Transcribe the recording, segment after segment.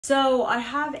So I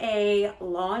have a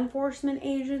law enforcement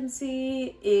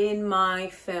agency in my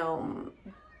film.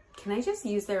 Can I just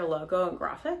use their logo and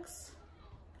graphics?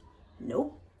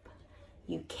 Nope,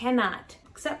 you cannot,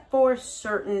 except for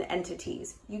certain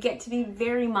entities. You get to be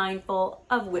very mindful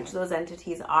of which those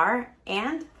entities are,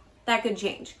 and that could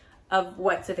change of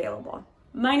what's available.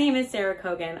 My name is Sarah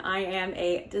Kogan. I am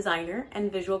a designer and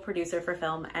visual producer for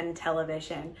film and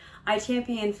television. I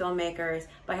champion filmmakers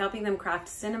by helping them craft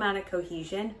cinematic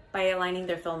cohesion by aligning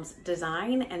their film's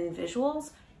design and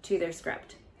visuals to their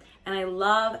script. And I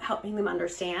love helping them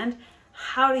understand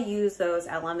how to use those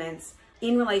elements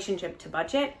in relationship to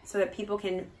budget so that people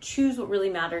can choose what really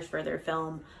matters for their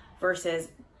film versus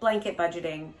blanket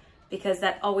budgeting, because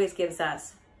that always gives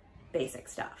us basic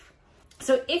stuff.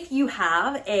 So if you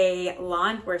have a law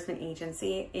enforcement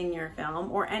agency in your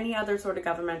film or any other sort of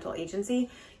governmental agency,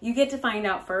 you get to find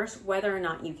out first whether or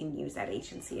not you can use that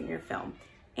agency in your film.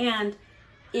 And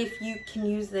if you can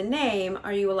use the name,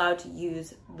 are you allowed to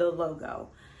use the logo?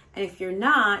 And if you're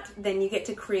not, then you get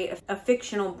to create a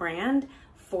fictional brand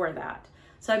for that.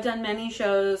 So I've done many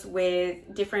shows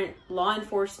with different law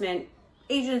enforcement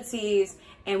agencies,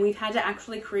 and we've had to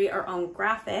actually create our own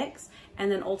graphics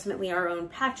and then ultimately our own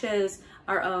patches,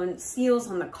 our own seals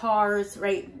on the cars,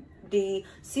 right? The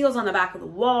seals on the back of the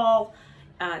wall,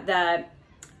 not the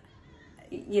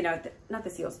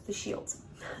seals, the shields.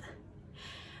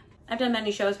 I've done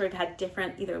many shows where I've had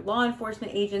different either law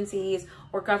enforcement agencies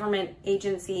or government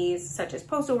agencies such as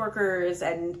postal workers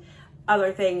and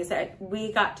other things that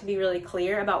we got to be really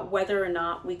clear about whether or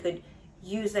not we could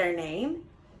use their name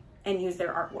and use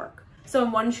their artwork. So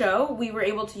in one show, we were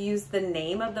able to use the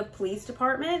name of the police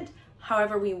department.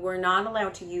 However, we were not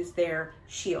allowed to use their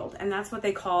shield. And that's what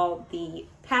they call the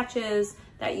patches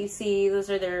that you see.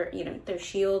 Those are their, their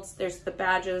shields. There's the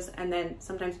badges, and then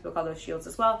sometimes people call those shields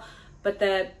as well. But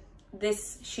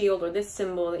this shield or this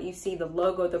symbol that you see, the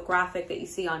logo, the graphic that you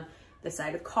see on the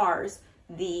side of cars,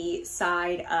 the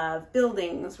side of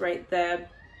buildings, right? The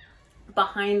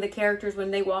behind the characters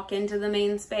when they walk into the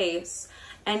main space,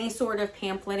 any sort of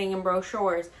pamphleting and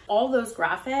brochures, all those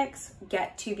graphics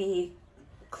get to be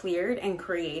cleared and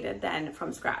created then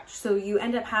from scratch. So you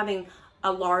end up having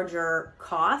a larger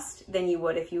cost than you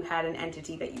would if you had an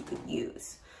entity that you could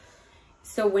use.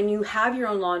 So when you have your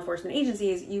own law enforcement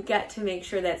agencies, you get to make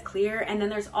sure that's clear. And then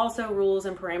there's also rules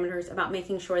and parameters about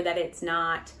making sure that it's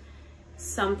not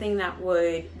something that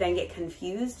would then get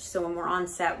confused. So when we're on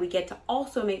set, we get to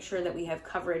also make sure that we have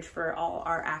coverage for all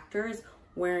our actors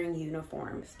wearing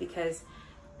uniforms, because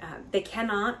they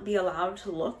cannot be allowed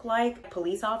to look like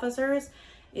police officers.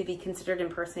 It'd be considered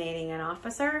impersonating an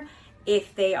officer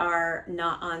if they are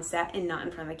not on set and not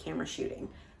in front of the camera shooting.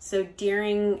 So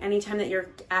during any time that your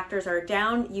actors are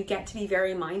down, you get to be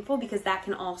very mindful, because that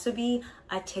can also be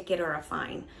a ticket or a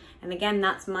fine. And again,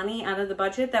 that's money out of the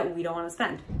budget that we don't want to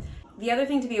spend. The other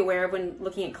thing to be aware of when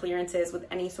looking at clearances with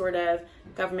any sort of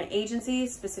government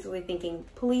agencies, specifically thinking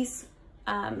police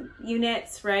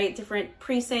units, right? Different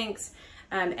precincts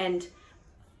and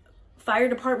fire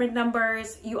department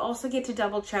numbers, you also get to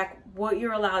double check what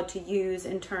you're allowed to use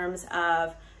in terms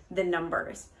of the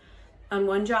numbers. On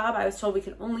one job, I was told we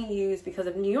could only use, because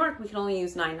of New York, we can only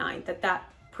use 99,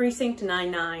 that precinct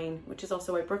 99, which is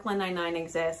also why Brooklyn 99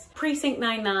 exists, precinct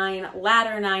 99,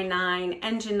 ladder 99,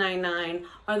 engine 99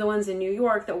 are the ones in New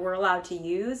York that we're allowed to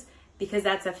use, because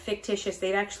that's a fictitious,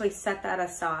 they've actually set that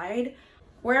aside.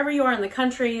 Wherever you are in the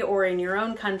country or in your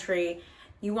own country,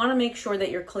 you want to make sure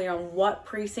that you're clear on what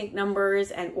precinct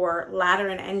numbers and or ladder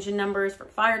and engine numbers for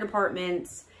fire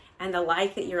departments and the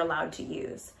like that you're allowed to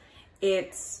use.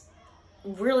 It's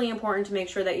really important to make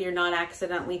sure that you're not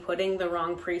accidentally putting the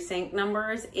wrong precinct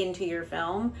numbers into your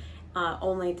film,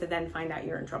 only to then find out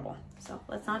you're in trouble. So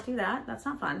let's not do that. That's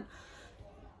not fun.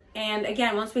 And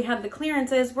again, once we have the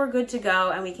clearances, we're good to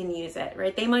go and we can use it,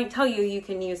 right? They might tell you you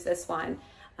can use this one,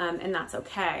 and that's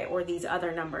okay, or these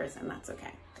other numbers, and that's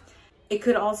okay. It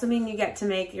could also mean you get to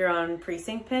make your own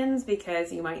precinct pins,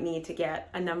 because you might need to get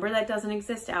a number that doesn't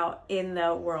exist out in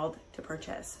the world to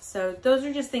purchase. So those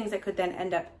are just things that could then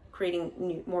end up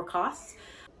creating more costs.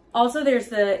 Also, there's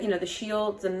the, the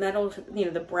shields, the metal,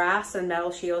 the brass and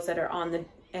metal shields that are on the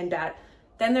end at.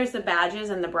 Then there's the badges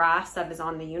and the brass that is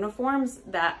on the uniforms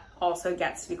that also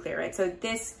gets to be clear, right? So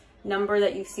this number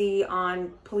that you see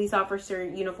on police officer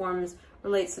uniforms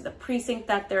relates to the precinct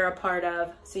that they're a part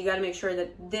of. So you got to make sure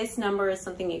that this number is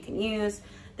something you can use.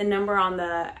 The number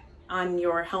on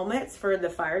your helmets for the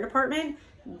fire department,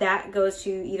 that goes to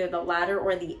either the ladder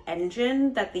or the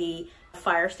engine that the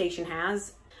fire station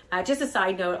has. Just a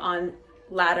side note on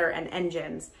ladder and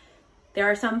engines. There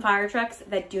are some fire trucks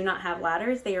that do not have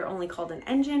ladders. They are only called an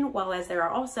engine, while as there are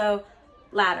also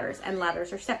ladders, and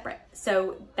ladders are separate.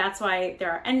 So that's why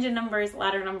there are engine numbers,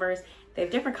 ladder numbers. They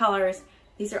have different colors.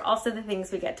 These are also the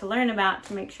things we get to learn about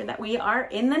to make sure that we are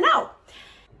in the know.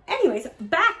 Anyways,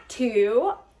 back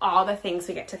to all the things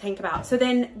we get to think about. So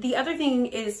then the other thing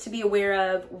is to be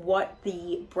aware of what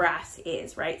the brass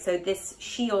is, right? So this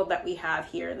shield that we have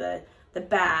here, the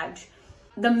badge,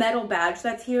 the metal badge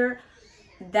that's here,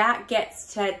 that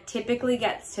typically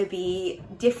gets to be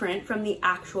different from the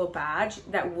actual badge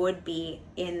that would be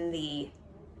in the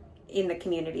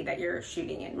community that you're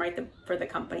shooting in, right? For the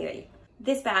company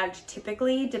this badge,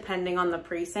 typically, depending on the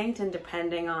precinct and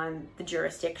depending on the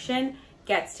jurisdiction,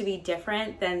 gets to be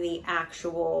different than the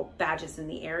actual badges in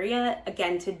the area.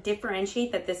 Again, to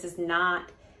differentiate that this is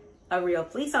not a real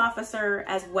police officer,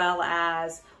 as well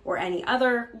as, or any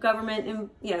other government,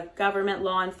 government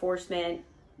law enforcement,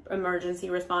 emergency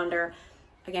responder.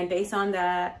 Again, based on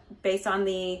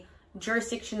the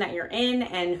jurisdiction that you're in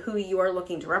and who you are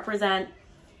looking to represent.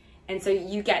 And so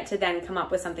you get to then come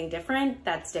up with something different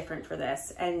that's different for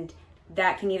this. And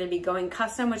that can either be going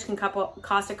custom, which can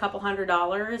cost a couple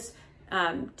 $100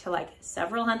 to like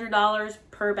several $100s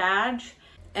per badge.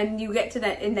 And you get to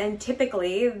that, and then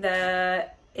typically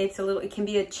it can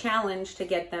be a challenge to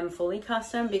get them fully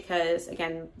custom, because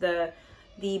again, the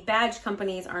badge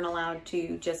companies aren't allowed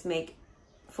to just make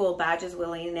full badges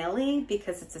willy-nilly,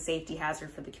 because it's a safety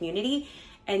hazard for the community.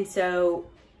 And so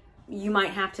you might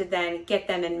have to then get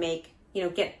them and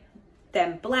get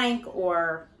them blank,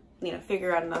 or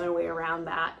figure out another way around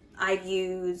that.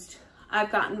 I've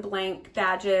gotten blank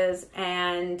badges,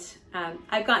 and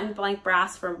I've gotten blank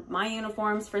brass for my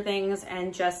uniforms for things,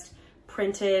 and just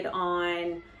printed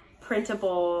on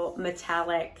printable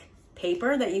metallic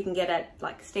paper that you can get at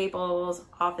like Staples,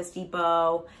 Office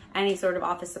Depot, any sort of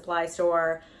office supply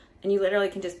store. And you literally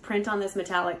can just print on this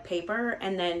metallic paper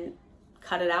and then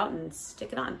cut it out and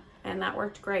stick it on. And that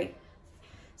worked great.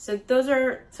 So those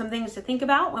are some things to think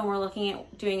about when we're looking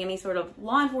at doing any sort of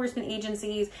law enforcement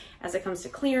agencies as it comes to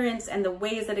clearance and the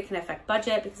ways that it can affect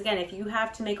budget. Because again, if you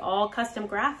have to make all custom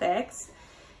graphics,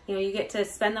 you get to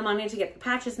spend the money to get the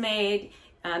patches made.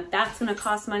 That's going to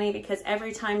cost money, because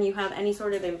every time you have any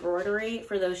sort of embroidery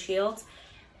for those shields,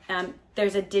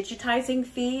 there's a digitizing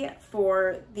fee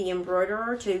for the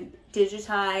embroiderer to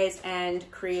digitize and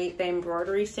create the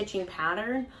embroidery stitching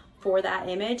pattern for that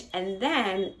image. And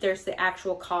then there's the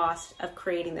actual cost of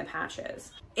creating the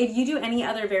patches. If you do any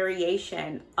other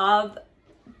variation of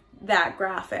that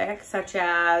graphic, such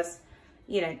as,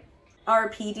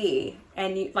 RPD,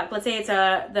 and let's say it's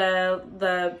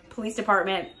the police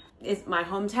department is my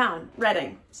hometown,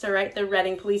 Reading. So right, the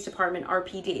Reading Police Department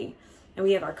RPD, and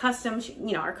we have our custom,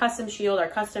 our custom shield, our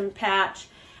custom patch,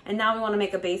 and now we want to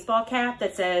make a baseball cap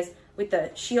that says, with the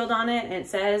shield on it, and it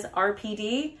says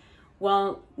RPD.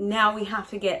 Well, now we have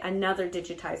to get another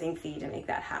digitizing fee to make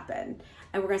that happen,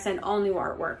 and we're going to send all new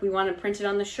artwork. We want to print it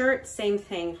on the shirt, same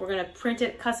thing. If we're going to print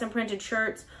it, custom printed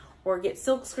shirts, or get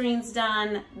silk screens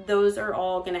done, those are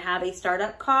all going to have a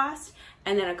startup cost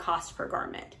and then a cost per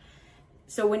garment.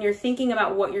 So when you're thinking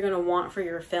about what you're going to want for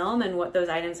your film and what those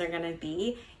items are going to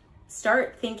be,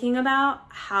 start thinking about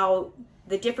how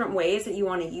the different ways that you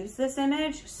want to use this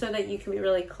image, so that you can be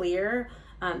really clear.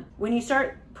 When you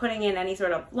start putting in any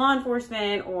sort of law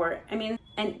enforcement,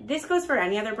 and this goes for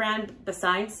any other brand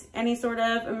besides any sort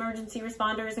of emergency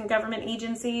responders and government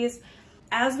agencies,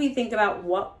 as we think about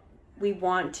what we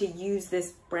want to use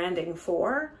this branding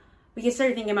for, we can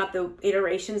start thinking about the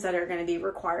iterations that are going to be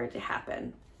required to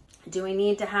happen. Do we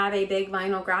need to have a big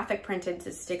vinyl graphic printed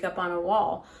to stick up on a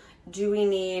wall? Do we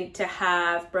need to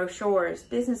have brochures,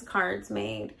 business cards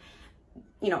made?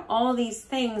 All these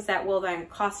things that will then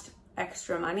cost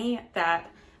extra money that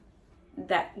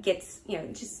gets,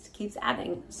 just keeps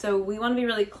adding. So we want to be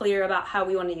really clear about how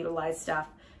we want to utilize stuff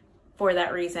for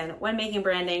that reason when making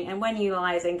branding and when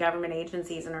utilizing government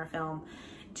agencies in our film.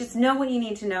 Just know what you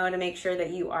need to know to make sure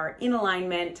that you are in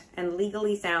alignment and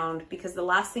legally sound, because the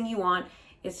last thing you want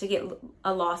is to get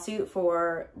a lawsuit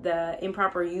for the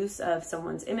improper use of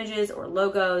someone's images or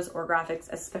logos or graphics,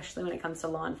 especially when it comes to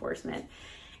law enforcement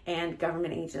and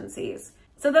government agencies.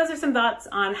 So those are some thoughts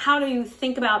on how to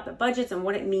think about the budgets and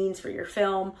what it means for your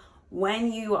film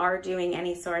when you are doing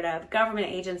any sort of government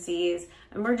agencies,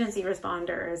 emergency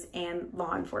responders, and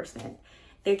law enforcement.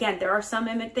 Again, there are some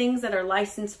things that are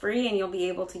license free and you'll be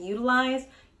able to utilize.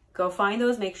 Go find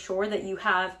those, make sure that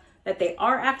that they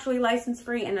are actually license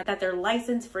free, and that they're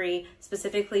license free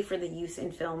specifically for the use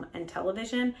in film and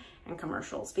television and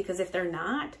commercials. Because if they're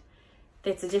not,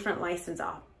 it's a different license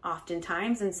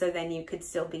oftentimes, and so then you could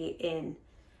still be in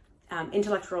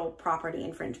intellectual property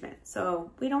infringement.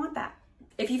 So we don't want that.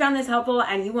 If you found this helpful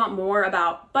and you want more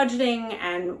about budgeting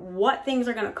and what things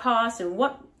are going to cost and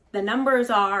what the numbers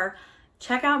are,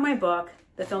 check out my book,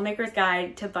 The Filmmaker's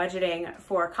Guide to Budgeting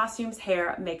for Costumes,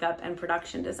 Hair, Makeup, and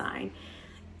Production Design.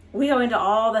 We go into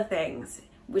all the things.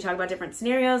 We talk about different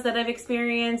scenarios that I've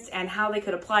experienced and how they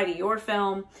could apply to your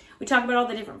film. We talk about all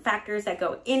the different factors that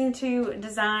go into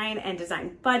design and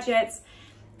design budgets,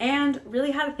 and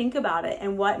really how to think about it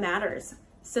and what matters,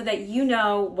 so that you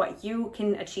know what you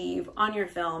can achieve on your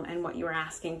film and what you are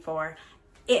asking for.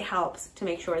 It helps to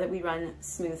make sure that we run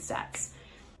smooth sets.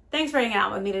 Thanks for hanging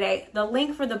out with me today. The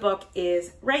link for the book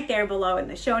is right there below in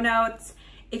the show notes.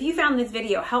 If you found this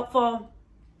video helpful,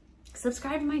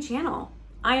 subscribe to my channel.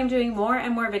 I am doing more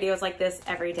and more videos like this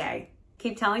every day.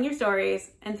 Keep telling your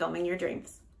stories and filming your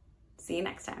dreams. See you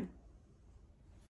next time.